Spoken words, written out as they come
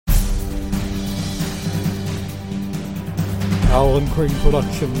Alan Crane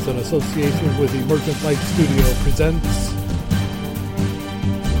Productions, in association with Emergent Light Studio, presents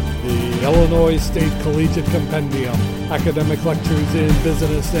the Illinois State Collegiate Compendium, Academic Lectures in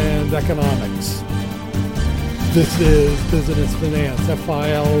Business and Economics. This is Business Finance,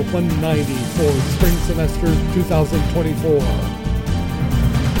 FIL 190 for spring semester 2024.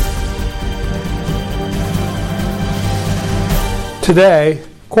 Today,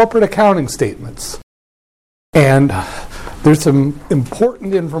 corporate accounting statements. And there's some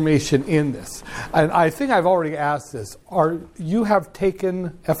important information in this. And I think I've already asked this. You have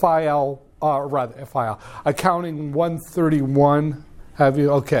taken FIL, Accounting 131, have you?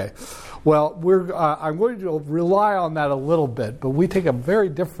 Okay. Well, I'm going to rely on that a little bit, but we take a very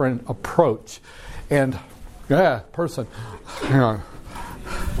different approach. And, hang on.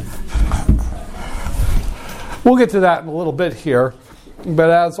 We'll get to that in a little bit here.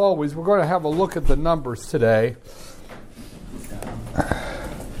 But as always, we're going to have a look at the numbers today.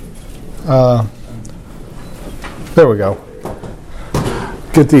 There we go.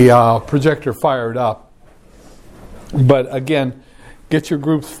 Get the projector fired up. But again, get your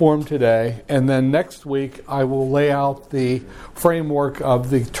groups formed today, and then next week I will lay out the framework of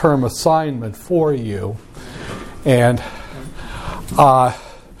the term assignment for you. And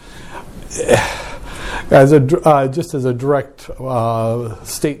just as a direct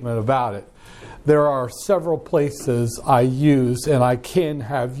statement about it, there are several places I use and I can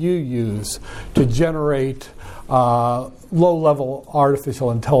have you use to generate low-level artificial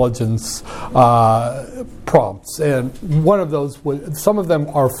intelligence prompts. And one of those, some of them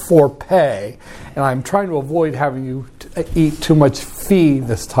are for pay, and I'm trying to avoid having you eat too much fee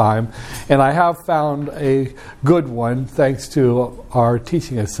this time. And I have found a good one, thanks to our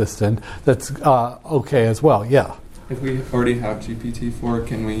teaching assistant, that's okay as well. Yeah. If we already have GPT-4,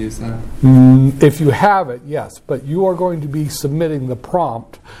 can we use that? If you have it, yes. But you are going to be submitting the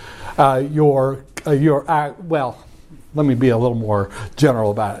prompt. Let me be a little more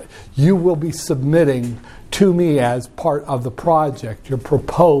general about it. You will be submitting to me as part of the project your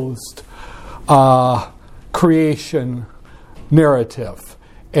proposed creation narrative.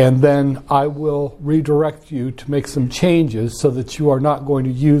 And then I will redirect you to make some changes so that you are not going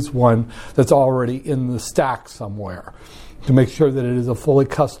to use one that's already in the stack somewhere, to make sure that it is a fully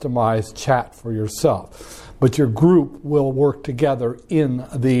customized chat for yourself. But your group will work together in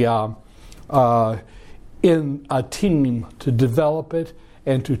a team to develop it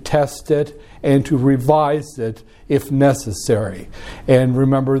and to test it and to revise it if necessary. And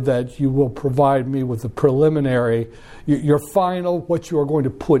remember that you will provide me with the preliminary, your final, what you are going to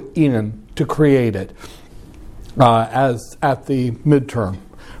put in to create it as at the midterm,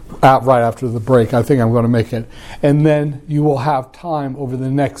 right after the break. I think I'm going to make it. And then you will have time over the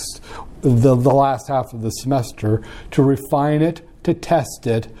last half of the semester to refine it, to test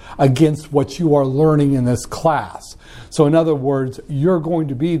it against what you are learning in this class. So in other words, you're going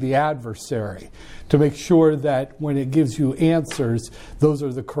to be the adversary to make sure that when it gives you answers, those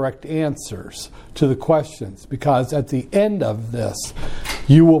are the correct answers to the questions. Because at the end of this,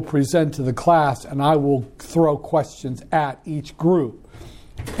 you will present to the class and I will throw questions at each group.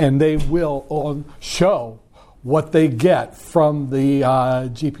 And they will show what they get from the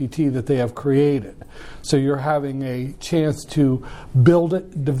GPT that they have created. So you're having a chance to build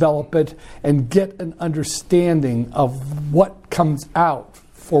it, develop it, and get an understanding of what comes out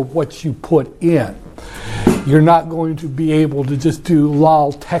for what you put in. You're not going to be able to just do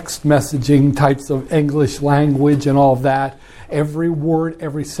lol text messaging types of English language and all of that. Every word,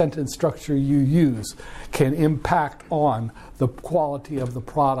 every sentence structure you use can impact on the quality of the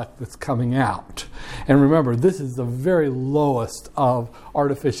product that's coming out. And remember, this is the very lowest of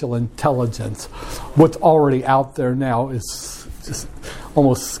artificial intelligence. What's already out there now is just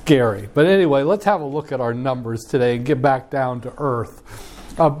almost scary. But anyway, let's have a look at our numbers today and get back down to earth.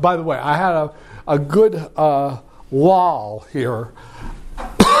 By the way, I had a good lull here.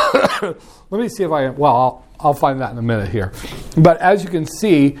 Let me see if I'll find that in a minute here. But as you can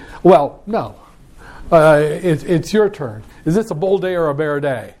see, it's your turn. Is this a bull day or a bear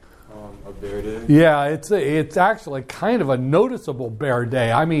day? A bear day? Yeah, it's actually kind of a noticeable bear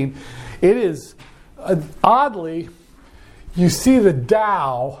day. I mean, it is oddly, you see the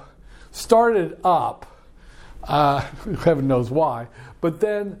Dow started up, heaven knows why, but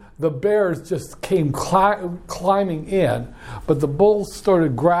then the bears just came climbing in, but the bulls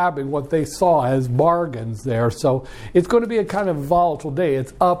started grabbing what they saw as bargains there. So it's going to be a kind of volatile day.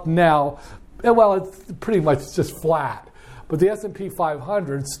 It's up now. Well, it's pretty much just flat. But the S&P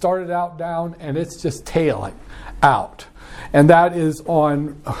 500 started out down, and it's just tailing out. And that is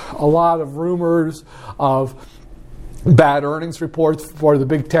on a lot of rumors of bad earnings reports for the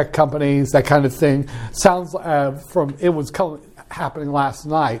big tech companies, that kind of thing. Sounds it was happening last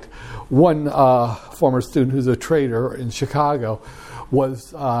night. One former student who's a trader in Chicago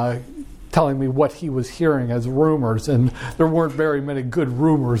was telling me what he was hearing as rumors, and there weren't very many good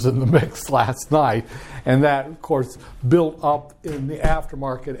rumors in the mix last night, and that, of course, built up in the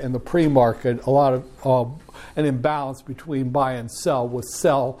aftermarket and the pre-market a lot of an imbalance between buy and sell, with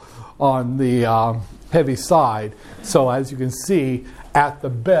sell on the heavy side. So as you can see, at the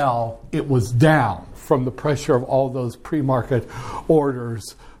bell, it was down from the pressure of all those pre-market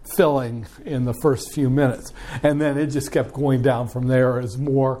orders filling in the first few minutes. And then it just kept going down from there as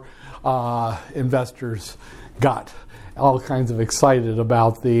more investors got all kinds of excited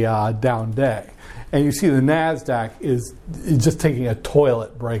about the down day. And you see the NASDAQ is just taking a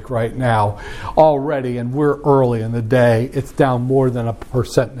toilet break right now already, and we're early in the day. It's down more than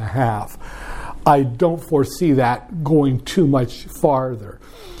 1.5%. I don't foresee that going too much farther.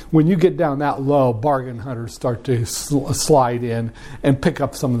 When you get down that low, bargain hunters start to slide in and pick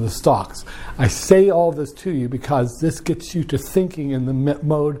up some of the stocks. I say all this to you because this gets you to thinking in the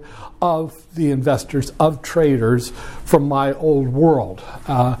mode of the investors, of traders from my old world.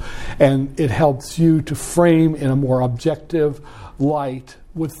 And it helps you to frame in a more objective light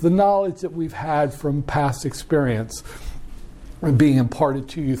with the knowledge that we've had from past experience being imparted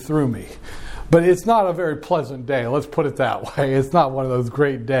to you through me. But it's not a very pleasant day, let's put it that way. It's not one of those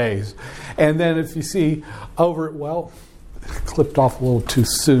great days. And then if you see clipped off a little too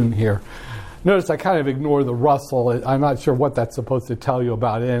soon here. Notice I kind of ignore the Russell. I'm not sure what that's supposed to tell you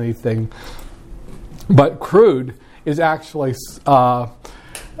about anything. But crude is actually,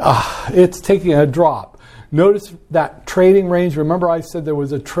 it's taking a drop. Notice that trading range. Remember I said there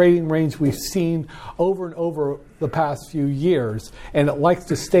was a trading range we've seen over and over the past few years, and it likes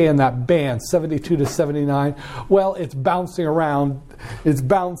to stay in that band, 72 to 79. Well, it's bouncing around. It's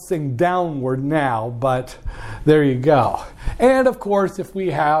bouncing downward now, but there you go. And, of course, if we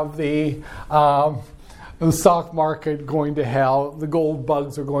have the stock market going to hell, the gold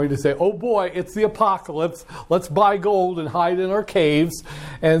bugs are going to say, oh boy, it's the apocalypse. Let's buy gold and hide in our caves.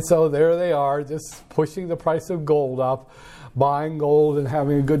 And so there they are, just pushing the price of gold up, buying gold and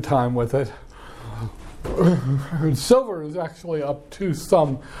having a good time with it. Silver is actually up to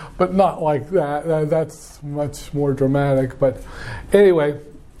some, but not like that. That's much more dramatic. But anyway,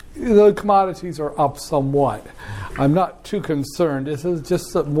 the commodities are up somewhat. I'm not too concerned. This is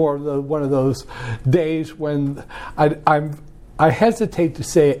just more of one of those days when I hesitate to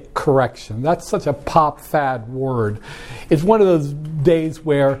say correction. That's such a pop fad word. It's one of those days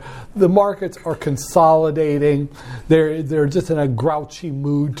where the markets are consolidating. They're just in a grouchy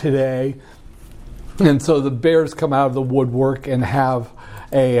mood today. And so the bears come out of the woodwork and have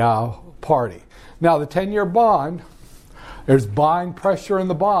a party. Now the 10-year bond, there's buying pressure in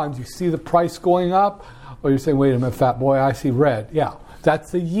the bonds. You see the price going up, or you're saying, wait a minute, fat boy, I see red. Yeah,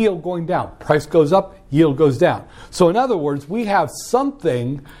 that's the yield going down. Price goes up, yield goes down. So in other words, we have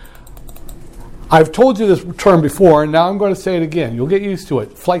something. I've told you this term before, and now I'm going to say it again. You'll get used to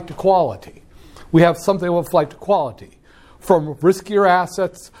it. Flight to quality. We have something with flight to quality. From riskier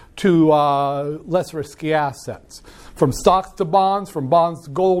assets to less risky assets. From stocks to bonds, from bonds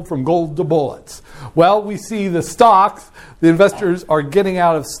to gold, from gold to bullets. Well, we see the stocks, the investors are getting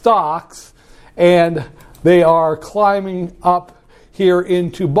out of stocks, and they are climbing up here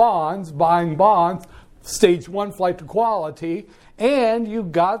into bonds, buying bonds, stage one, flight to quality, and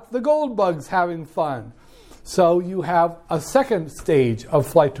you've got the gold bugs having fun. So you have a second stage of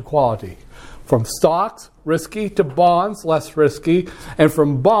flight to quality. From stocks, risky, to bonds, less risky, and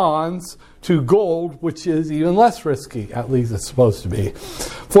from bonds to gold, which is even less risky, at least it's supposed to be.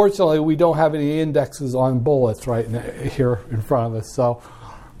 Fortunately, we don't have any indexes on bullets right here in front of us, so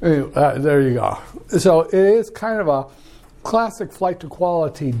there you go. So it is kind of a classic flight to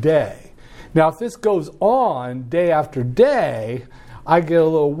quality day. Now, if this goes on day after day, I get a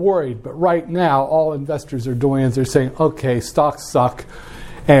little worried, but right now, all investors are doing is they're saying, okay, stocks suck,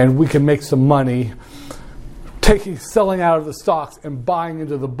 and we can make some money selling out of the stocks and buying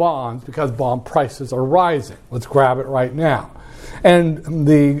into the bonds because bond prices are rising. Let's grab it right now. And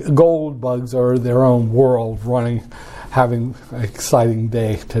the gold bugs are their own world having an exciting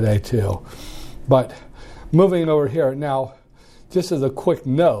day today too. But moving over here now, just as a quick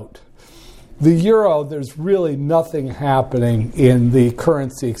note, the euro, there's really nothing happening in the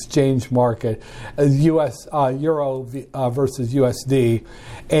currency exchange market, US euro versus USD,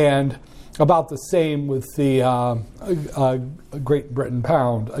 and About the same with the Great Britain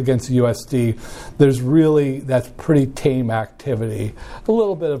pound against the USD. That's pretty tame activity. A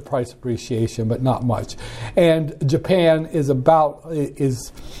little bit of price appreciation, but not much. And Japan is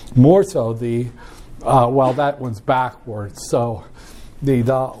more so that one's backwards. So the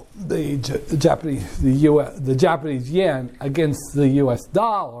Japanese yen against the US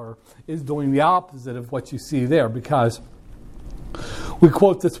dollar is doing the opposite of what you see there, because we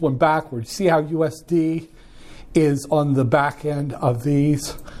quote this one backwards. See how USD is on the back end of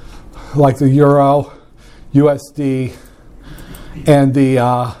these, like the euro, USD, and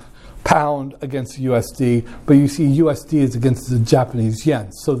the pound against the USD, but you see USD is against the Japanese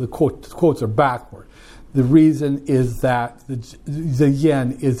yen, so the quotes are backward. The reason is that the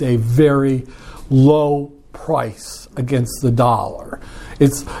yen is a very low price against the dollar.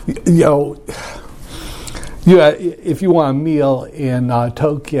 It's, if you want a meal in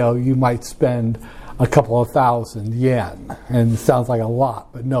Tokyo, you might spend a couple of thousand yen, and it sounds like a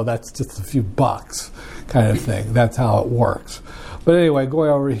lot, but no, that's just a few bucks kind of thing. That's how it works. But anyway, going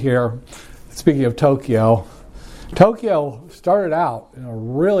over here, speaking of Tokyo started out in a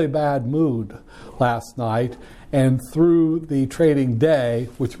really bad mood last night, and through the trading day,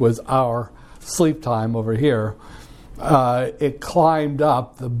 which was our sleep time over here, it climbed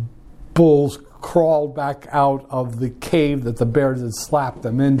up. The bulls crawled back out of the cave that the bears had slapped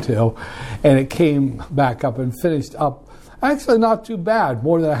them into, and it came back up and finished up actually not too bad,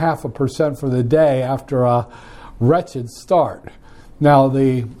 more than 0.5% for the day after a wretched start. Now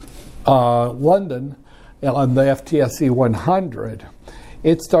the London on the FTSE 100,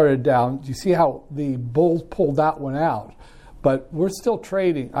 it started down. You see how the bulls pulled that one out, but we're still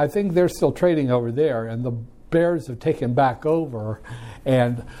trading. I think they're still trading over there, and the bears have taken back over,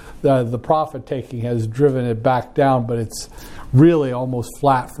 and the profit taking has driven it back down, but it's really almost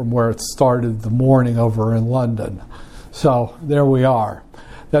flat from where it started the morning over in London. So there we are.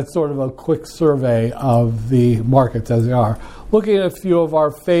 That's sort of a quick survey of the markets as they are. Looking at a few of our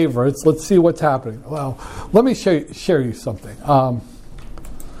favorites, let's see what's happening. Well, let me share you something.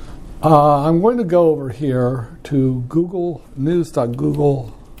 I'm going to go over here to Google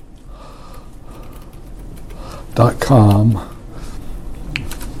news.google.com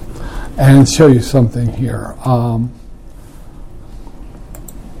and show you something here.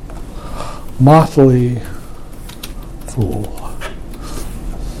 Motley Fool.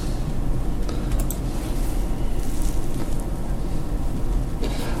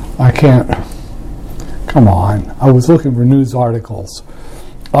 I can't. Come on. I was looking for news articles.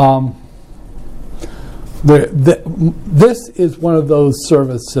 This is one of those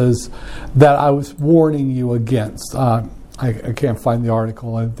services that I was warning you against. I can't find the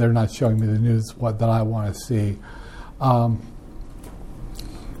article. They're not showing me the news that I want to see. Let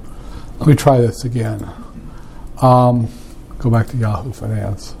me try this again. Go back to Yahoo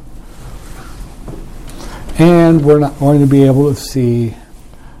Finance. And we're not going to be able to see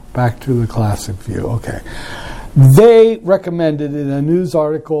back to the classic view. Okay. They recommended in a news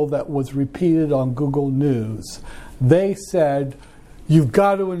article that was repeated on Google News, they said, you've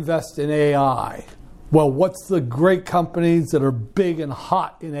got to invest in AI. Well, what's the great companies that are big and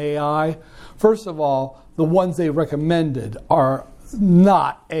hot in AI? First of all, the ones they recommended are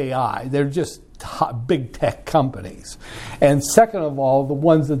not AI. They're just big tech companies. And second of all, the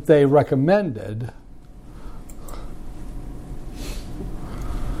ones that they recommended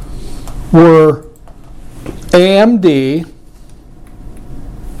were AMD,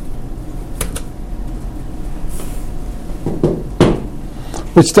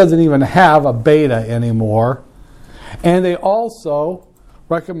 which doesn't even have a beta anymore, and they also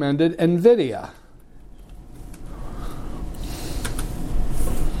recommended NVIDIA.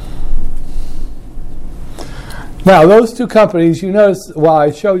 Now, those two companies, you notice, well,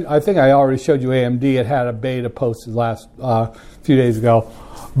 I think I already showed you AMD. It had a beta posted last few days ago.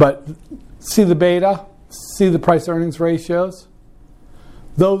 But see the beta? See the price-earnings ratios?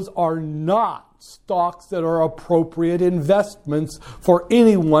 Those are not stocks that are appropriate investments for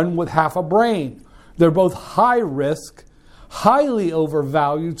anyone with half a brain. They're both high-risk, highly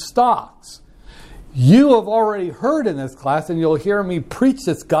overvalued stocks. You have already heard in this class, and you'll hear me preach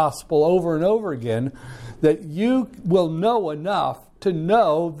this gospel over and over again, that you will know enough to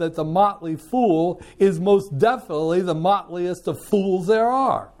know that the motley fool is most definitely the motliest of fools there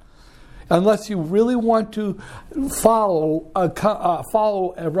are. Unless you really want to follow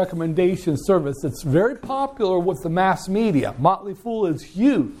a recommendation service that's very popular with the mass media. Motley Fool is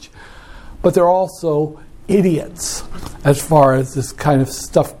huge, but they're also idiots as far as this kind of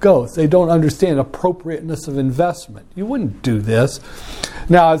stuff goes. They don't understand appropriateness of investment. You wouldn't do this.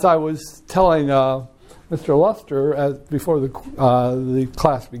 Now, as I was telling Mr. Luster before the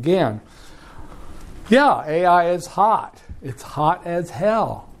class began, yeah, AI is hot. It's hot as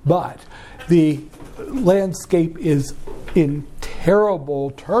hell. But the landscape is in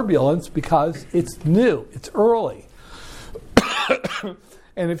terrible turbulence because it's new. It's early.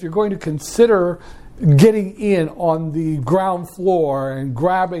 And if you're going to consider getting in on the ground floor and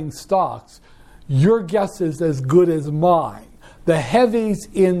grabbing stocks, your guess is as good as mine. The heavies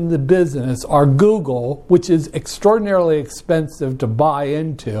in the business are Google, which is extraordinarily expensive to buy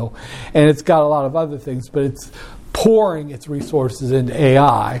into, and it's got a lot of other things, but it's pouring its resources into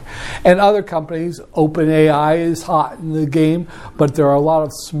AI. And other companies, OpenAI is hot in the game, but there are a lot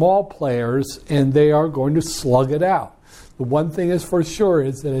of small players, and they are going to slug it out. The one thing is for sure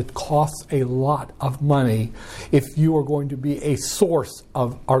is that it costs a lot of money if you are going to be a source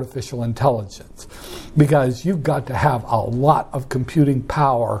of artificial intelligence, because you've got to have a lot of computing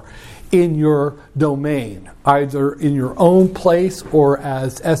power in your domain, either in your own place or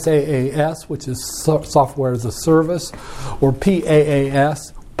as SaaS, which is software as a service, or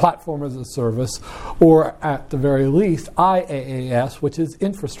PaaS, platform as a service, or at the very least IaaS, which is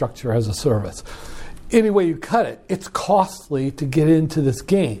infrastructure as a service. Any way you cut it, it's costly to get into this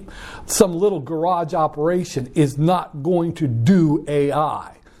game. Some little garage operation is not going to do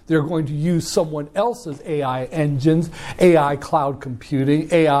AI. They're going to use someone else's AI engines, AI cloud computing,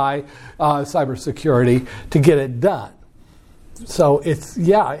 AI cybersecurity to get it done. So it's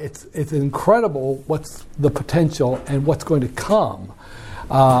incredible what's the potential and what's going to come.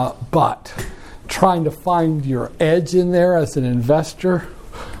 But trying to find your edge in there as an investor,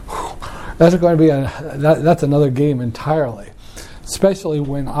 that's going to be that's another game entirely. Especially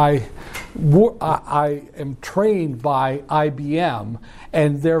when I am trained by IBM,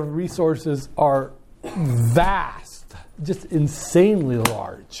 and their resources are vast, just insanely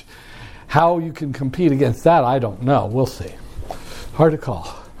large. How you can compete against that, I don't know. We'll see. Hard to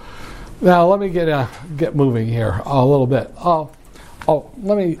call. Now let me get moving here a little bit.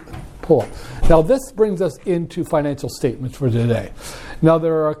 Let me pull up. Now this brings us into financial statements for today. Now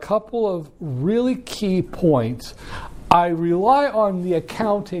there are a couple of really key points. I rely on the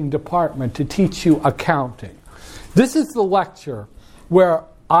accounting department to teach you accounting. This is the lecture where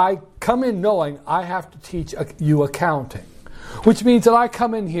I come in knowing I have to teach you accounting, which means that I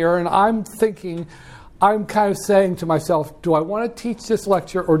come in here and I'm kind of saying to myself, do I want to teach this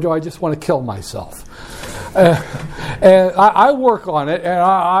lecture or do I just want to kill myself? And I work on it, and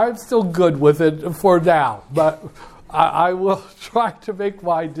I'm still good with it for now, but I will try to make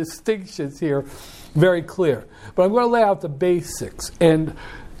my distinctions here very clear. But I'm going to lay out the basics. And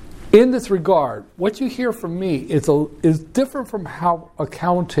in this regard, what you hear from me is different from how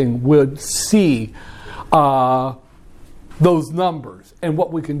accounting would see those numbers and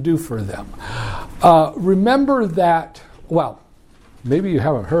what we can do for them. Remember that, well, maybe you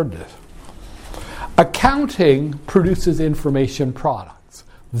haven't heard this. Accounting produces information products.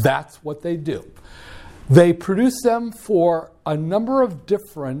 That's what they do. They produce them for a number of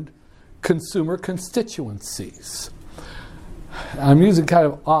different consumer constituencies. I'm using kind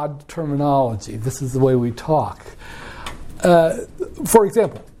of odd terminology. This is the way we talk. For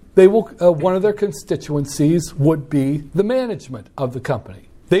example, they will. One of their constituencies would be the management of the company.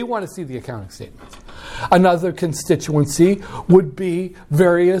 They want to see the accounting statements. Another constituency would be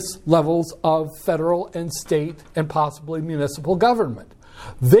various levels of federal and state and possibly municipal government.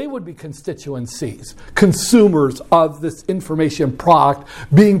 They would be constituencies, consumers of this information product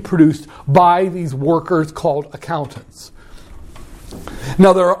being produced by these workers called accountants.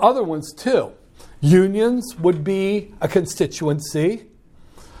 Now, there are other ones too. Unions would be a constituency,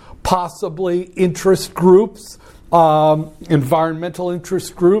 possibly interest groups, environmental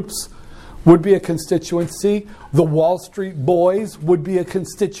interest groups would be a constituency. The Wall Street boys would be a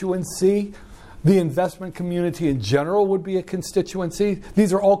constituency. The investment community in general would be a constituency.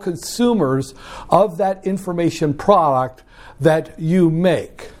 These are all consumers of that information product that you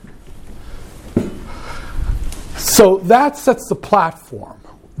make. So that sets the platform.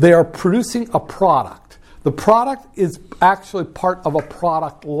 They are producing a product. The product is actually part of a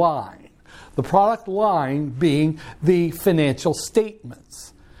product line. The product line being the financial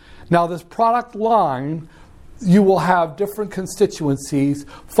statements. Now, this product line, you will have different constituencies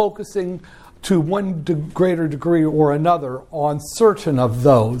focusing to one greater degree or another on certain of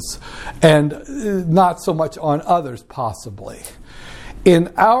those, and not so much on others, possibly.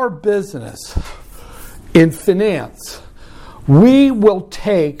 In our business, in finance, we will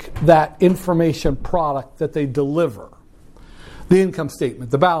take that information product that they deliver. the income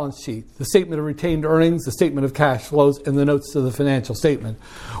statement, the balance sheet, the statement of retained earnings, the statement of cash flows, and the notes to the financial statement.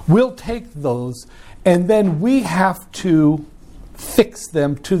 We'll take those, and then we have to fix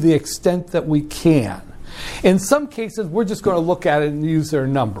them to the extent that we can. In some cases, we're just going to look at it and use their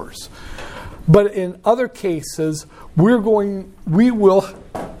numbers. But in other cases, we will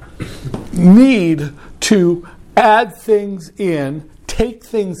need to add things in, take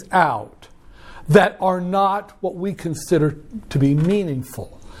things out that are not what we consider to be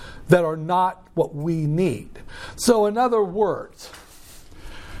meaningful, that are not what we need. So in other words,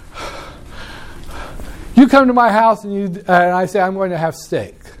 you come to my house and I say, I'm going to have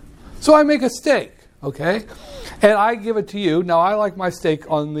steak. So I make a steak, okay? And I give it to you. Now, I like my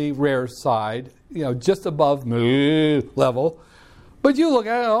steak on the rare side, just above level. But you look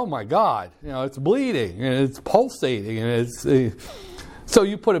at it, oh my God, it's bleeding and it's pulsating and it's... So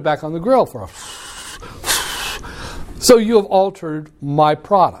you put it back on the grill for a... So you have altered my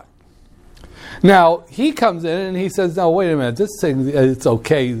product. Now, he comes in and he says, no, wait a minute, this thing, it's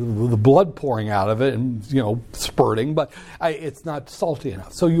okay, the blood pouring out of it and, spurting, but it's not salty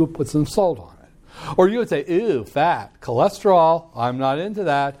enough. So you would put some salt on it. Or you would say, ew, fat, cholesterol, I'm not into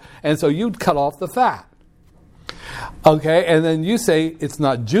that. And so you'd cut off the fat. Okay, and then you say it's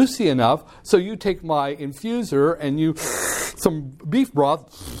not juicy enough, so you take my infuser and you some beef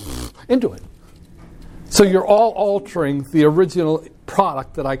broth into it. So you're all altering the original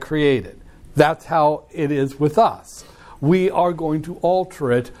product that I created. That's how it is with us. We are going to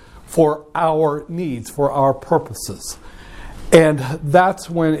alter it for our needs, for our purposes. And that's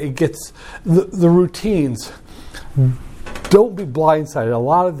when it gets the routines. Don't be blindsided. A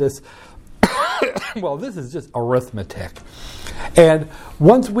lot of this, well, this is just arithmetic. And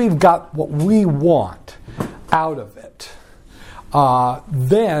once we've got what we want out of it,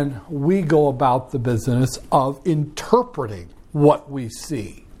 then we go about the business of interpreting what we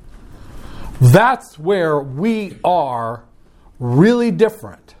see. That's where we are really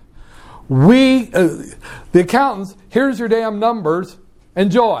different. The accountants, here's your damn numbers,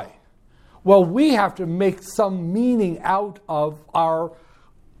 enjoy. Well, we have to make some meaning out of our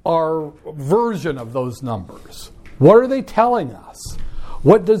version of those numbers. What are they telling us?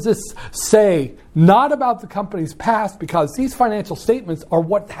 What does this say? Not about the company's past, because these financial statements are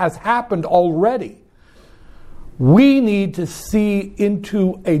what has happened already. We need to see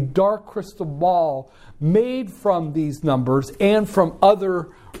into a dark crystal ball made from these numbers and from other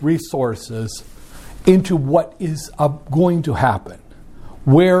resources into what is going to happen.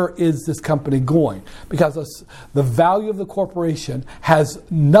 Where is this company going? Because the value of the corporation has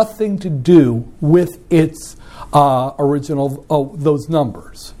nothing to do with its those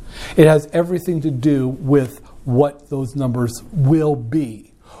numbers. It has everything to do with what those numbers will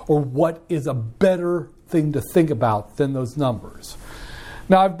be, or what is a better thing to think about than those numbers.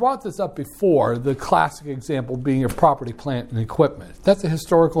 Now, I've brought this up before, the classic example being your property, plant, and equipment. That's a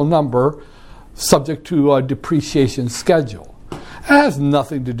historical number subject to a depreciation schedule. It has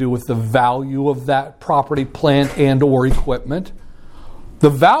nothing to do with the value of that property, plant, and or equipment. The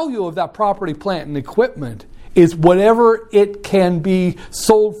value of that property, plant, and equipment is whatever it can be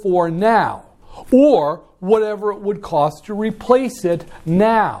sold for now, or whatever it would cost to replace it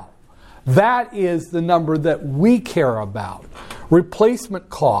now. That is the number that we care about. Replacement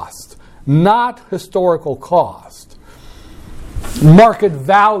cost, not historical cost. Market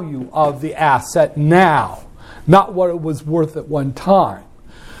value of the asset now, not what it was worth at one time.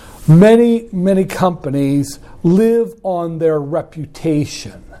 Many, many companies live on their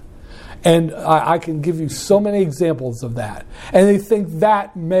reputation. And I can give you so many examples of that. And they think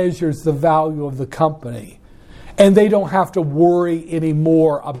that measures the value of the company. And they don't have to worry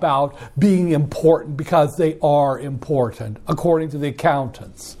anymore about being important, because they are important, according to the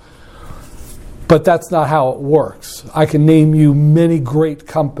accountants. But that's not how it works. I can name you many great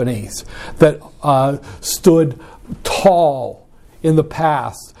companies that stood tall in the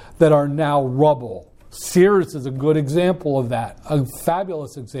past that are now rubble. Sears is a good example of that, a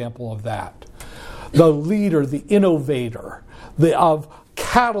fabulous example of that. The leader, the innovator, of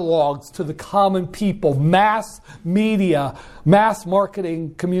catalogs to the common people, mass media, mass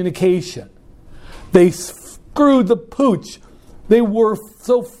marketing communication. They screwed the pooch. They were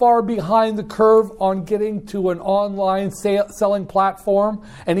so far behind the curve on getting to an online selling platform,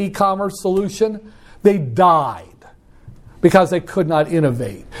 an e-commerce solution. They died because they could not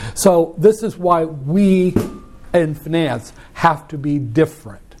innovate. So this is why we in finance have to be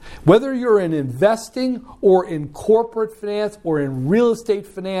different. Whether you're in investing or in corporate finance or in real estate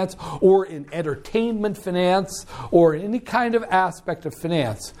finance or in entertainment finance or in any kind of aspect of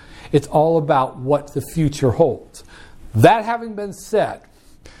finance, it's all about what the future holds. That having been said,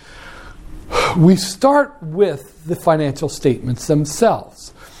 we start with the financial statements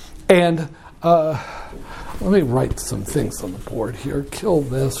themselves. And let me write some things on the board here. Kill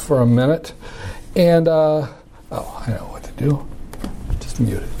this for a minute. And, I know what to do. Just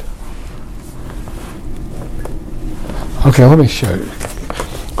mute it. Okay, let me show you.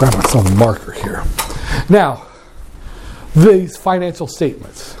 Grab myself a marker here. Now, these financial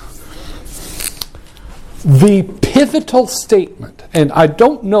statements. The pivotal statement, and I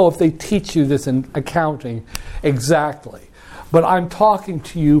don't know if they teach you this in accounting exactly, but I'm talking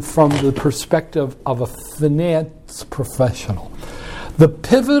to you from the perspective of a finance professional. The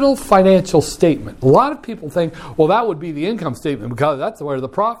pivotal financial statement. A lot of people think, well, that would be the income statement because that's where the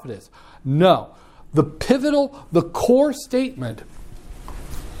profit is. No. The core statement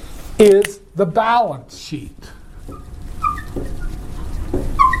is the balance sheet.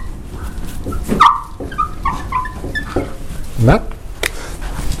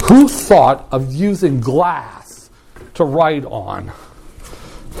 Who thought of using glass to write on?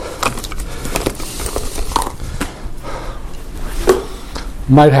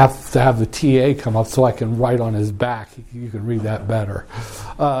 Might have to have the TA come up so I can write on his back. You can read that better.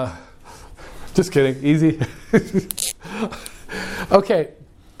 Just kidding. Easy. Okay.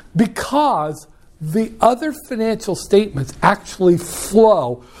 Because the other financial statements actually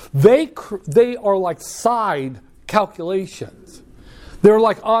flow. They are like side calculations. They're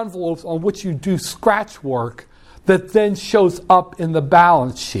like envelopes on which you do scratch work that then shows up in the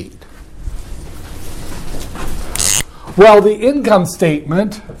balance sheet. Well, the income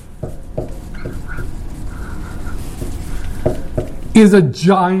statement is a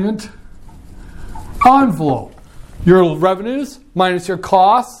giant envelope. Your revenues minus your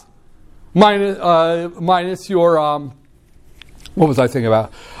costs minus your what was I thinking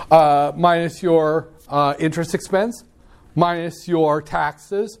about? Minus your interest expense minus your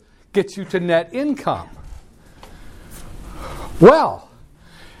taxes gets you to net income. Well,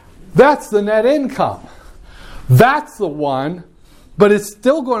 that's the net income. That's the one, but it's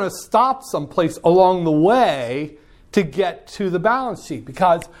still going to stop someplace along the way to get to the balance sheet,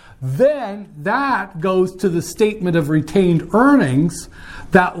 because then that goes to the statement of retained earnings,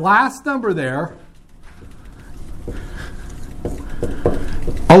 that last number there,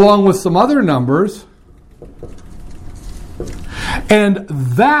 along with some other numbers, and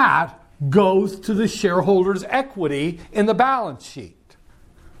that goes to the shareholders' equity in the balance sheet.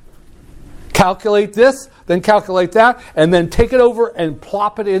 Calculate this, then calculate that, and then take it over and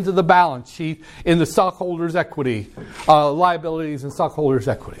plop it into the balance sheet in the stockholders' equity, liabilities and stockholders'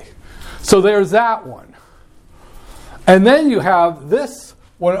 equity. So there's that one. And then you have this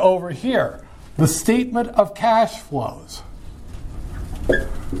one over here, the statement of cash flows.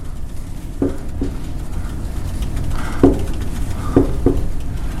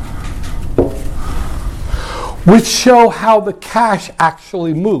 Which show how the cash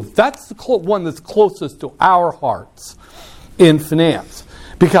actually moved. That's the one that's closest to our hearts in finance,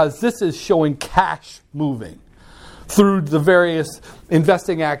 because this is showing cash moving through the various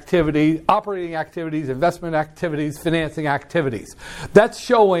investing activities, operating activities, investment activities, financing activities. That's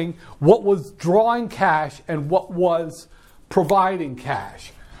showing what was drawing cash and what was providing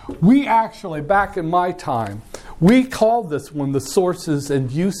cash. We actually, back in my time, we called this one the sources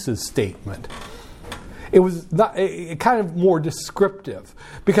and uses statement. It was kind of more descriptive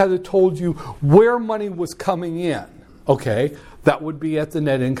because it told you where money was coming in. Okay, that would be at the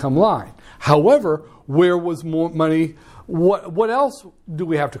net income line. However, where was more money? What else do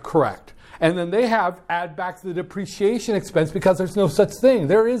we have to correct? And then they have add back the depreciation expense, because there's no such thing.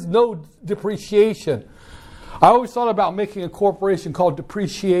 There is no depreciation. I always thought about making a corporation called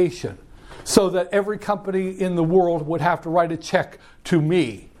depreciation, so that every company in the world would have to write a check to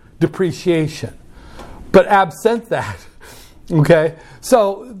me, depreciation. But absent that, okay,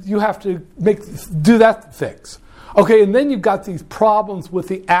 so you have to do that fix. Okay, and then you've got these problems with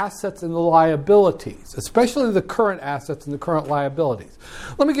the assets and the liabilities, especially the current assets and the current liabilities.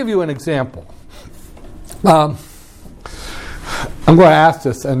 Let me give you an example. I'm going to ask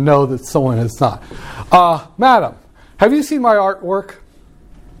this and know that someone has not. Madam, have you seen my artwork?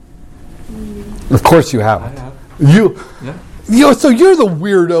 Of course you haven't. I have. Yeah. So you're the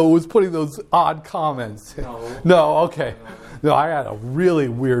weirdo who's putting those odd comments. No, okay. No, I had a really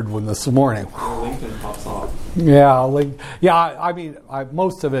weird one this morning. LinkedIn pops off. I mean,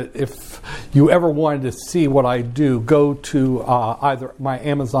 most of it, if you ever wanted to see what I do, go to either my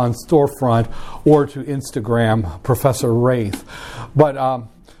Amazon storefront or to Instagram, Professor Wraith. But,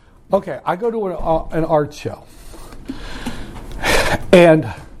 okay, I go to an art show.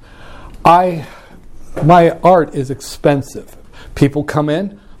 And my art is expensive. People come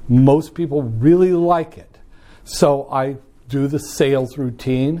in, most people really like it. So I do the sales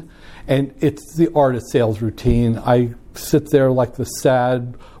routine, and it's the artist sales routine. I sit there like the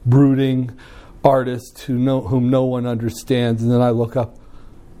sad, brooding artist whom no one understands, and then I look up.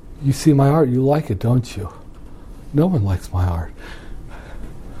 You see my art, you like it, don't you? No one likes my art.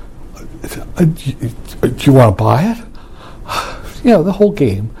 Do you want to buy it? The whole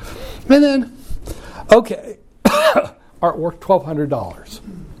game. And then, okay, artwork, $1,200.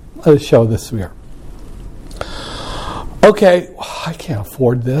 Let's show this year. Okay, I can't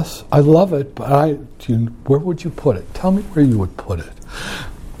afford this. I love it, but where would you put it? Tell me where you would put it.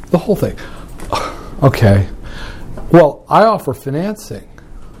 The whole thing. Okay. Well, I offer financing.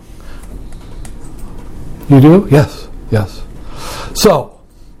 You do? Yes. So,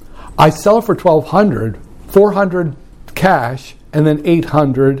 I sell it for $1,200, $400 cash, and then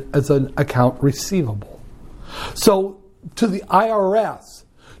 $800 as an account receivable. So, to the IRS,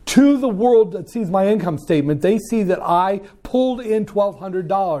 to the world that sees my income statement, they see that I pulled in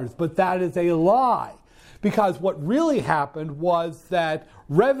 $1,200, but that is a lie. Because what really happened was that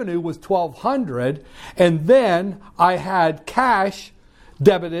revenue was $1,200, and then I had cash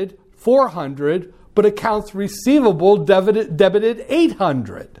debited $400, but accounts receivable debited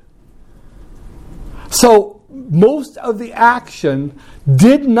 $800. So most of the action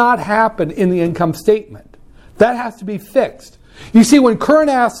did not happen in the income statement. That has to be fixed. You see, when current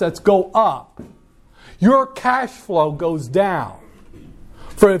assets go up, your cash flow goes down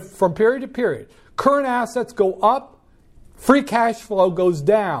from period to period. Current assets go up, free cash flow goes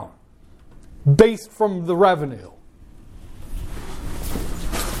down based from the revenue.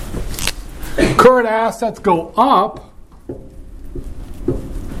 Current assets go up,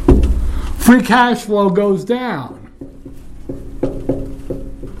 free cash flow goes down.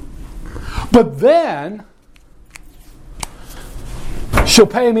 But then she'll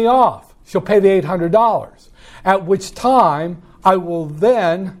pay me off. She'll pay the $800, at which time I will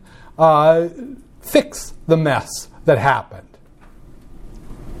then fix the mess that happened.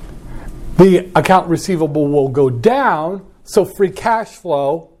 The account receivable will go down, so free cash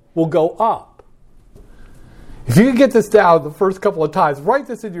flow will go up. If you can get this down the first couple of times, write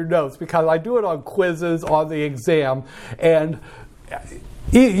this in your notes, because I do it on quizzes, on the exam, and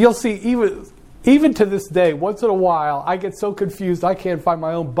you'll see even to this day, once in a while, I get so confused I can't find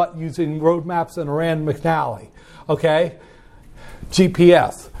my own butt using road maps and Rand McNally. Okay?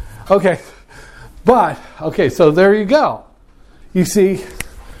 GPS. Okay. But, okay, so there you go. You see,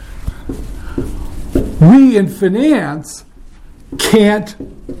 we in finance can't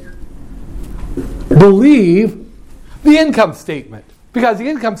believe the income statement, because the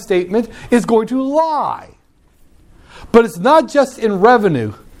income statement is going to lie. But it's not just in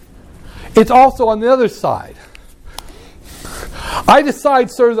revenue. It's also on the other side. I decide,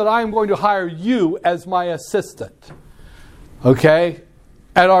 sir, that I am going to hire you as my assistant, okay,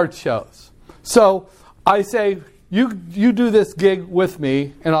 at art shows. So I say, you do this gig with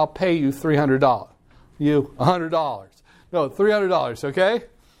me, and I'll pay you $300. You $100. No, $300, okay?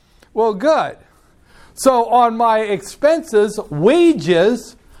 Well, good. So on my expenses,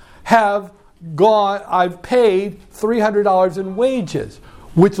 wages have gone, I've paid $300 in wages,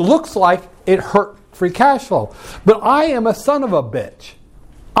 which looks like it hurt free cash flow. But I am a son of a bitch.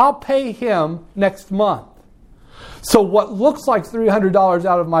 I'll pay him next month. So what looks like $300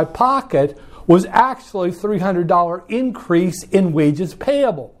 out of my pocket was actually $300 increase in wages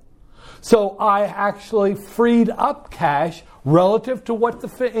payable. So I actually freed up cash relative to what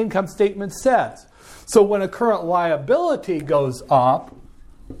the income statement says. So when a current liability goes up,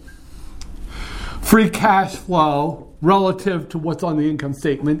 free cash flow relative to what's on the income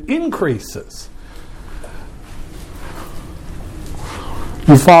statement increases.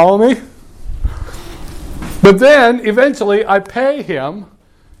 You follow me? But then eventually I pay him.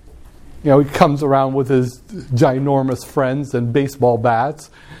 He comes around with his ginormous friends and baseball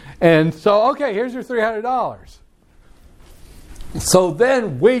bats. And so, okay, here's your $300. So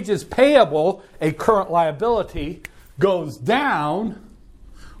then wages payable, a current liability, goes down.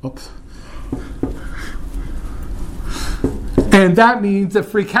 Oops. And that means that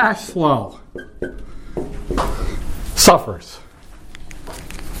free cash flow suffers.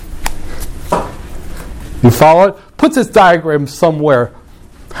 You follow it? Put this diagram somewhere.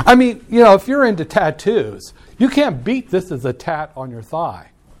 I mean, if you're into tattoos, you can't beat this as a tat on your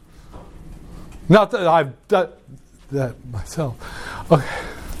thigh. Not that I've done that myself. Okay.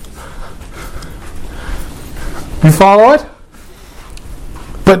 You follow it?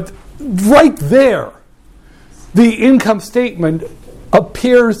 But right there, the income statement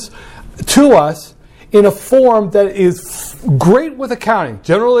appears to us in a form that is great with accounting,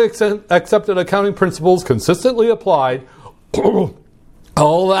 generally accepted accounting principles, consistently applied,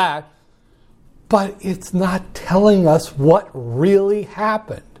 all that, but it's not telling us what really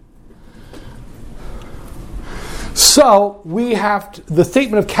happened. So the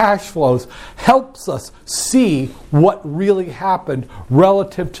statement of cash flows helps us see what really happened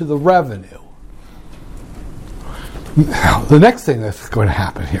relative to the revenue. Now, the next thing that's going to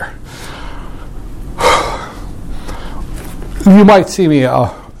happen here, you might see me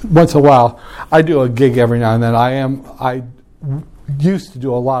once in a while. I do a gig every now and then. I used to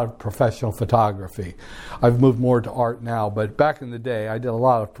do a lot of professional photography. I've moved more to art now, but back in the day, I did a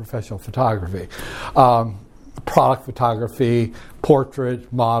lot of professional photography. Product photography,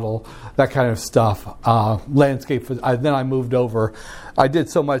 portrait, model, that kind of stuff, landscape. Then I moved over. I did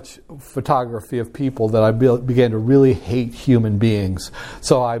so much photography of people that I began to really hate human beings.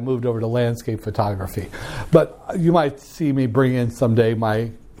 So I moved over to landscape photography. But you might see me bring in someday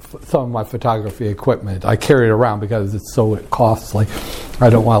some of my photography equipment. I carry it around because it's so costly.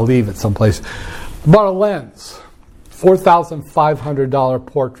 I don't want to leave it someplace. Bought a lens, $4,500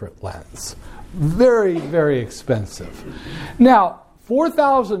 portrait lens. Very, very expensive. Now,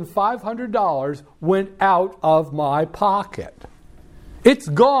 $4,500 went out of my pocket. It's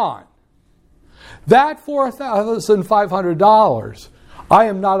gone. That $4,500, I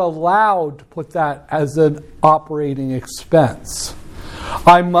am not allowed to put that as an operating expense.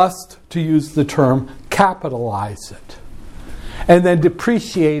 I must, to use the term, capitalize it and then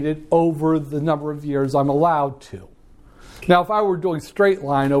depreciate it over the number of years I'm allowed to. Now, if I were doing straight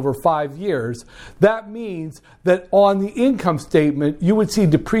line over 5 years, that means that on the income statement, you would see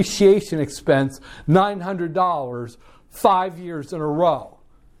depreciation expense $900 5 years in a row.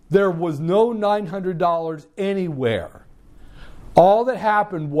 There was no $900 anywhere. All that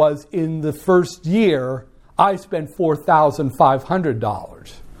happened was in the first year, I spent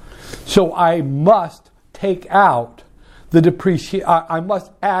 $4,500. So I must take out the I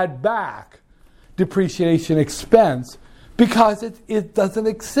must add back depreciation expense because it doesn't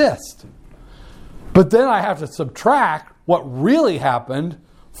exist. But then I have to subtract what really happened,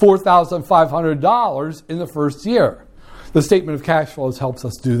 $4,500 in the first year. The statement of cash flows helps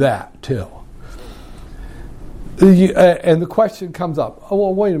us do that too. And the question comes up, oh,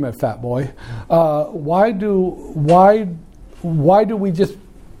 well, wait a minute, fat boy. Why do we just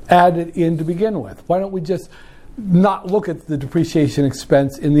add it in to begin with? Why don't we just not look at the depreciation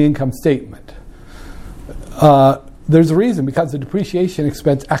expense in the income statement? There's a reason, because the depreciation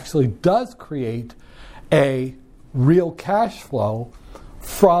expense actually does create a real cash flow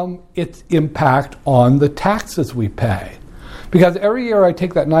from its impact on the taxes we pay. Because every year I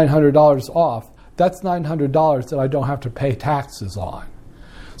take that $900 off, that's $900 that I don't have to pay taxes on.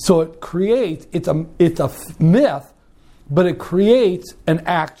 So it creates, it's a myth, but it creates an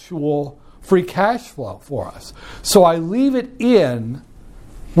actual free cash flow for us. So I leave it in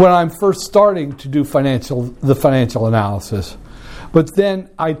when I'm first starting to do the financial analysis, but then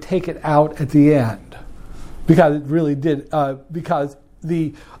I take it out at the end because it really did. Because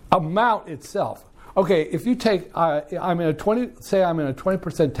the amount itself. Okay, if you take, I'm in a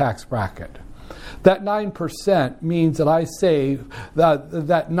 20% tax bracket. That 9% means that I save that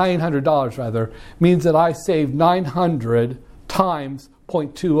 $900 rather means that I save 900 times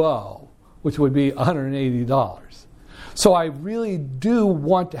 0.20, which would be $180. So I really do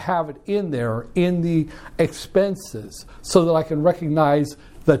want to have it in there in the expenses so that I can recognize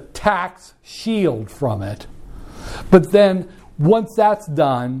the tax shield from it. But then once that's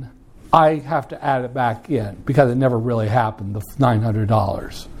done, I have to add it back in because it never really happened, the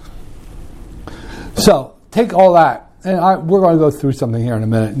 $900. So take all that, and we're going to go through something here in a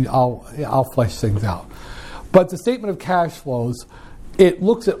minute, and I'll flesh things out. But the statement of cash flows, it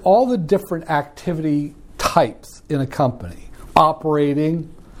looks at all the different activity types in a company,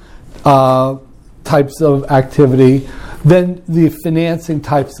 operating types of activity, then the financing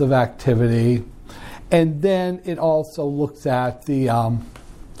types of activity, and then it also looks at the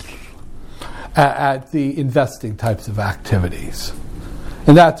investing types of activities.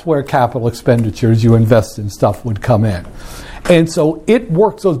 And that's where capital expenditures, you invest in stuff, would come in. And so it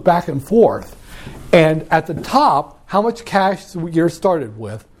works those back and forth. And at the top, how much cash the year started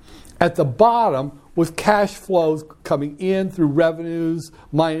with. At the bottom was cash flows coming in through revenues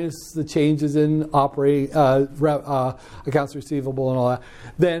minus the changes in operating accounts receivable and all that.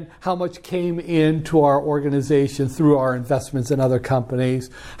 Then how much came into our organization through our investments in other companies.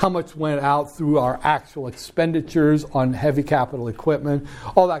 How much went out through our actual expenditures on heavy capital equipment.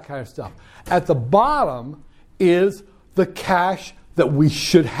 All that kind of stuff. At the bottom is the cash that we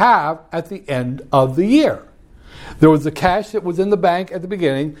should have at the end of the year. There was the cash that was in the bank at the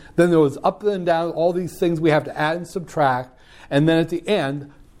beginning, then there was up and down, all these things we have to add and subtract, and then at the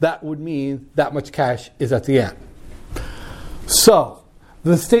end, that would mean that much cash is at the end. So,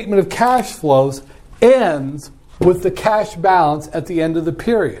 the statement of cash flows ends with the cash balance at the end of the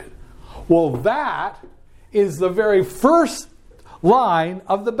period. Well, that is the very first line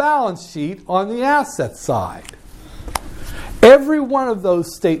of the balance sheet on the asset side. Every one of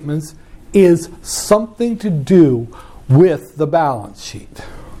those statements is something to do with the balance sheet.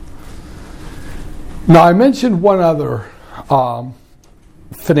 Now, I mentioned one other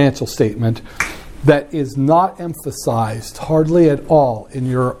financial statement that is not emphasized hardly at all in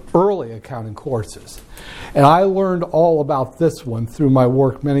your early accounting courses. And I learned all about this one through my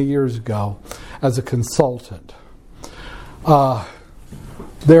work many years ago as a consultant.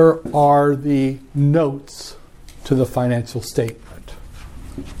 There are the notes to the financial statement.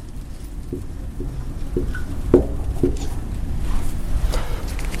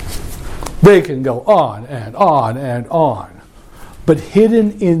 They can go on and on and on. But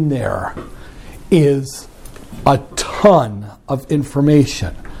hidden in there is a ton of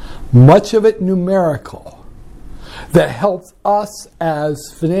information, much of it numerical, that helps us as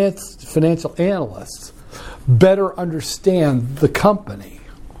financial analysts better understand the company.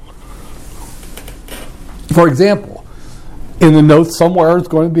 For example, in the notes somewhere is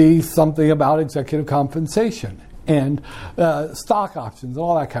going to be something about executive compensation and stock options and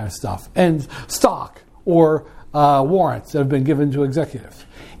all that kind of stuff, and stock or warrants that have been given to executives.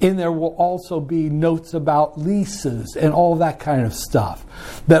 In there will also be notes about leases and all that kind of stuff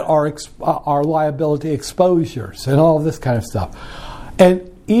that are liability exposures and all this kind of stuff. And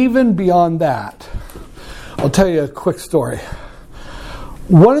even beyond that, I'll tell you a quick story.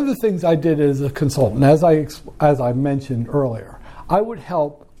 One of the things I did as a consultant, as I mentioned earlier, I would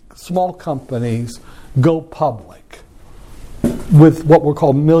help small companies go public with what were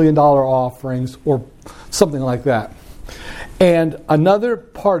called $1 million offerings or something like that. And another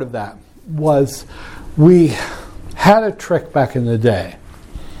part of that was we had a trick back in the day.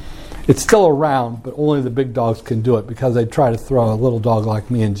 It's still around, but only the big dogs can do it because they try to throw a little dog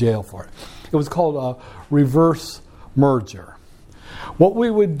like me in jail for it. It was called a reverse merger. What we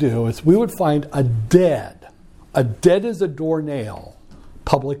would do is we would find a dead as a doornail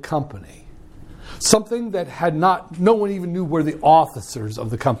public company. Something that no one even knew where the officers of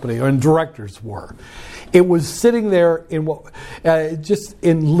the company and directors were. It was sitting there in just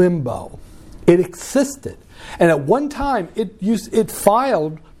in limbo. It existed. And at one time, it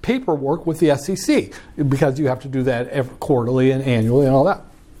filed paperwork with the SEC because you have to do that quarterly and annually and all that.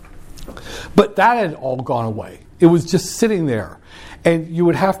 But that had all gone away. It was just sitting there. And you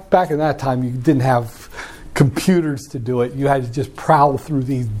would have, back in that time, you didn't have computers to do it. You had to just prowl through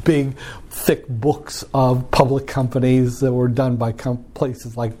these big, thick books of public companies that were done by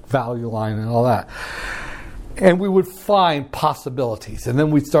places like Value Line and all that. And we would find possibilities. And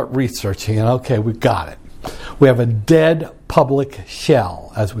then we'd start researching. And okay, we got it. We have a dead public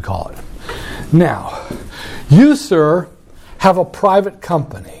shell, as we call it. Now, you, sir, have a private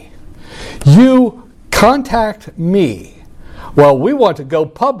company. You contact me. Well, we want to go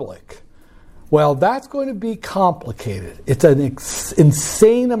public. Well, that's going to be complicated. It's an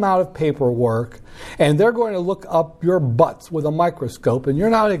insane amount of paperwork, and they're going to look up your butts with a microscope, and you're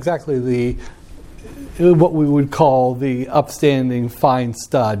not exactly what we would call the upstanding fine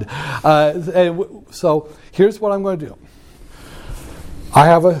stud. So here's what I'm going to do. I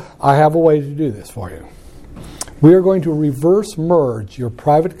have a way to do this for you. We are going to reverse merge your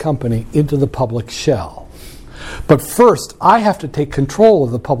private company into the public shell. But first, I have to take control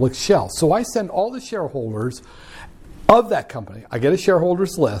of the public shell. So I send all the shareholders of that company. I get a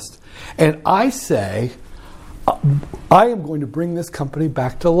shareholders list, and I say, I am going to bring this company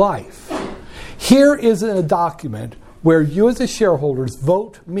back to life. Here is a document where you as the shareholders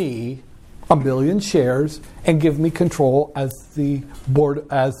vote me 1 million shares and give me control as the board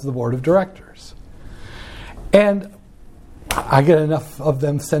of directors. And I get enough of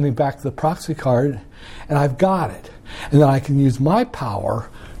them sending back the proxy card, and I've got it. And then I can use my power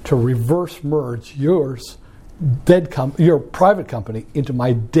to reverse merge your private company into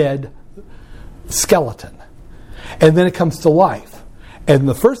my dead skeleton. And then it comes to life. And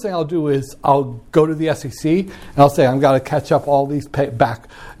the first thing I'll do is I'll go to the SEC and I'll say I've got to catch up all these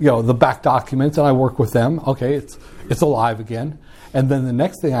the back documents, and I work with them. Okay, it's alive again. And then the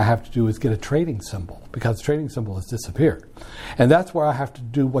next thing I have to do is get a trading symbol, because the trading symbol has disappeared. And that's where I have to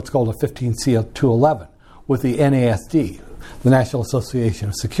do what's called a 15C211, with the NASD, the National Association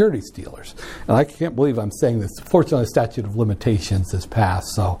of Securities Dealers. And I can't believe I'm saying this. Fortunately, the statute of limitations has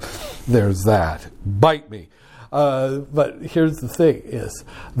passed, so there's that. Bite me. But here's the thing, is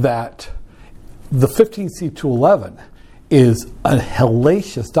that the 15C211 is a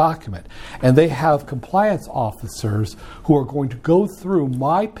hellacious document, and they have compliance officers who are going to go through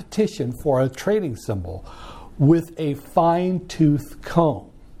my petition for a trading symbol with a fine-tooth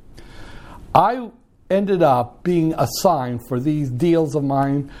comb. I ended up being assigned for these deals of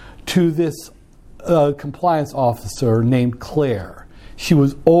mine to this compliance officer named Claire. She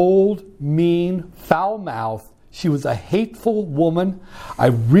was old, mean, foul-mouthed. She was a hateful woman. I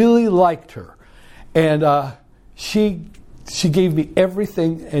really liked her. And she gave me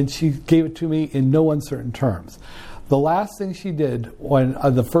everything, and she gave it to me in no uncertain terms. The last thing she did when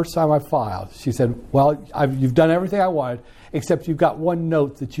the first time I filed, she said, well, you've done everything I wanted, except you've got one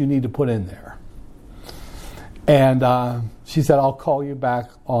note that you need to put in there. And she said, I'll call you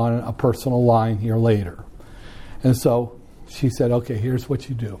back on a personal line here later. And so she said, okay, here's what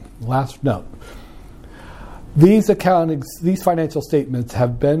you do. Last note. These financial statements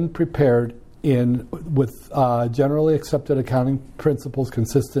have been prepared with generally accepted accounting principles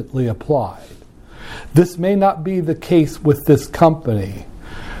consistently applied. This may not be the case with this company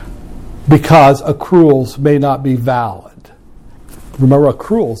because accruals may not be valid. Remember,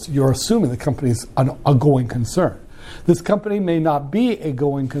 accruals, you're assuming the company's a going concern. This company may not be a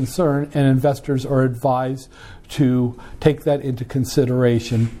going concern, and investors are advised to take that into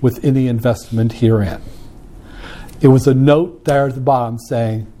consideration with any investment herein. It was a note there at the bottom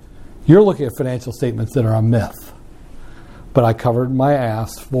saying, you're looking at financial statements that are a myth. But I covered my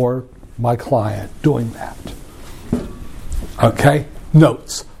ass for my client doing that. Okay?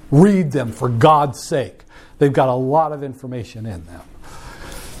 Notes. Read them, for God's sake. They've got a lot of information in them.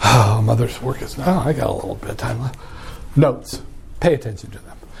 Oh, mother's work is... Oh, I got a little bit of time left. Notes. Pay attention to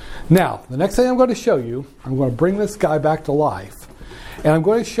them. Now, the next thing I'm going to show you, I'm going to bring this guy back to life, and I'm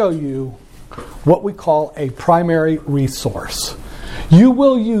going to show you what we call a primary resource. You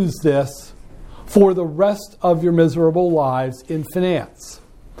will use this for the rest of your miserable lives in finance,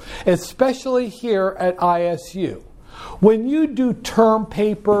 especially here at ISU. When you do term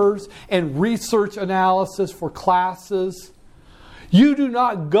papers and research analysis for classes, you do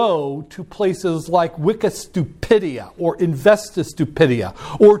not go to places like Wikistupidia or Investistupidia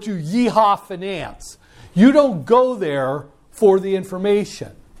or to Yeehaw Finance. You don't go there for the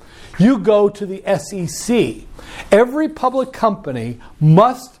information. You go to the SEC. Every public company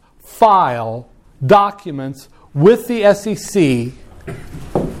must file documents with the SEC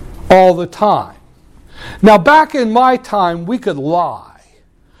all the time. Now, back in my time, we could lie.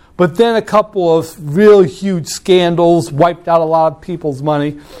 But then a couple of really huge scandals wiped out a lot of people's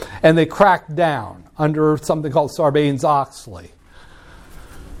money, and they cracked down under something called Sarbanes-Oxley.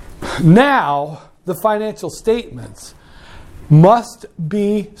 Now, the financial statements must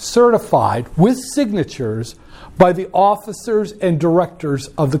be certified with signatures by the officers and directors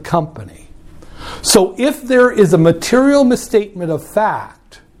of the company. So if there is a material misstatement of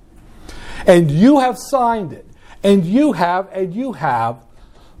fact, and you have signed it, and you have,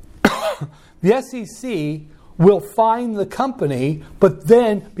 the SEC will fine the company, but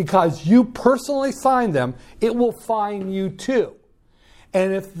then because you personally signed them, it will fine you too.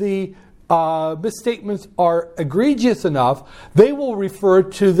 And if the misstatements are egregious enough, they will refer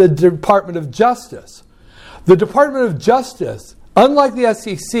to the Department of Justice. The Department of Justice, unlike the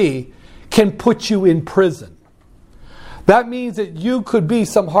SEC, can put you in prison. That means that you could be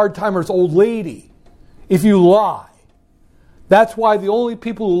some hard-timer's old lady if you lie. That's why the only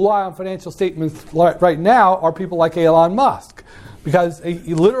people who lie on financial statements right now are people like Elon Musk. Because they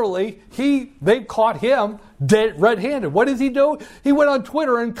caught him dead red-handed. What does he do? He went on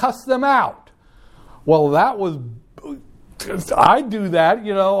Twitter and cussed them out. Well, I do that,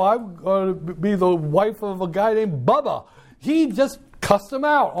 I'm going to be the wife of a guy named Bubba. He just cussed them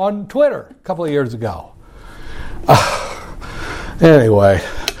out on Twitter a couple of years ago. Anyway,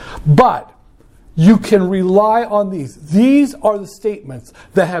 but you can rely on these. These are the statements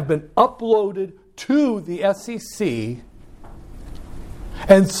that have been uploaded to the SEC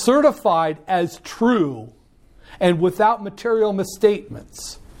and certified as true and without material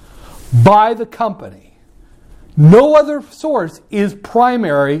misstatements by the company. No other source is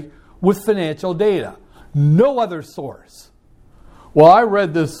primary with financial data. No other source. Well, I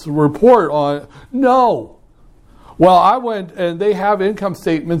read this report on... No. Well, I went and they have income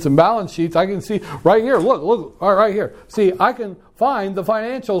statements and balance sheets. I can see right here. Look, right here. See, I can find the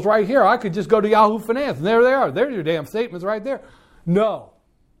financials right here. I could just go to Yahoo Finance and there they are. There's your damn statements right there. No.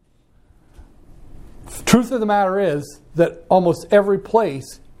 Truth of the matter is that almost every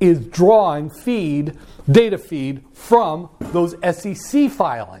place is drawing data feed from those SEC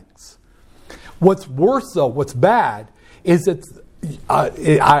filings. What's worse, though, what's bad, is that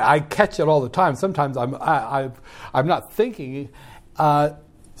I catch it all the time. Sometimes I'm not thinking.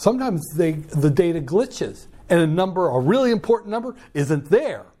 Sometimes the data glitches, and a really important number, isn't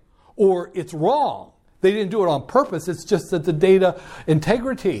there, or it's wrong. They didn't do it on purpose. It's just that the data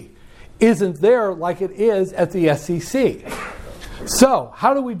integrity isn't there like it is at the SEC. So,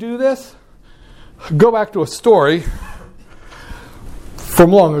 how do we do this? Go back to a story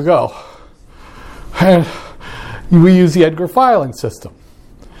from long ago. And we use the Edgar filing system.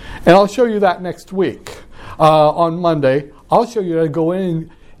 And I'll show you that next week. On Monday, I'll show you how to go in.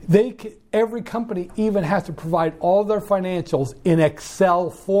 Every company even has to provide all their financials in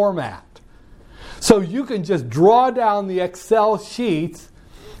Excel format. So you can just draw down the Excel sheets,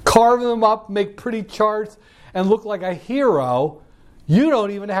 carve them up, make pretty charts, and look like a hero. You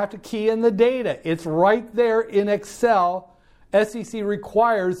don't even have to key in the data. It's right there in Excel. SEC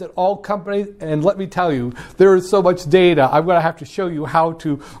requires that all companies, and let me tell you, there is so much data, I'm going to have to show you how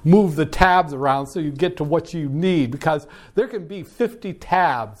to move the tabs around so you get to what you need, because there can be 50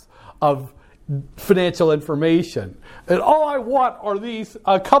 tabs of financial information. And all I want are these,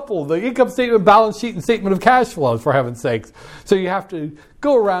 a couple, the income statement, balance sheet, and statement of cash flows, for heaven's sakes. So you have to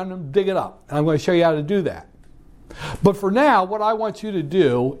go around and dig it up. And I'm going to show you how to do that. But for now, what I want you to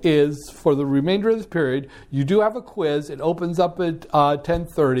do is, for the remainder of this period, you do have a quiz. It opens up at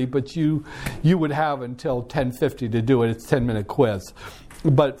 10:30, but you would have until 10:50 to do it. It's a 10-minute quiz.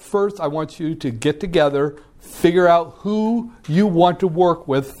 But first, I want you to get together, figure out who you want to work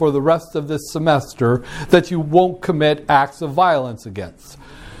with for the rest of this semester that you won't commit acts of violence against.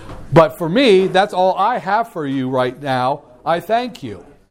 But for me, that's all I have for you right now. I thank you.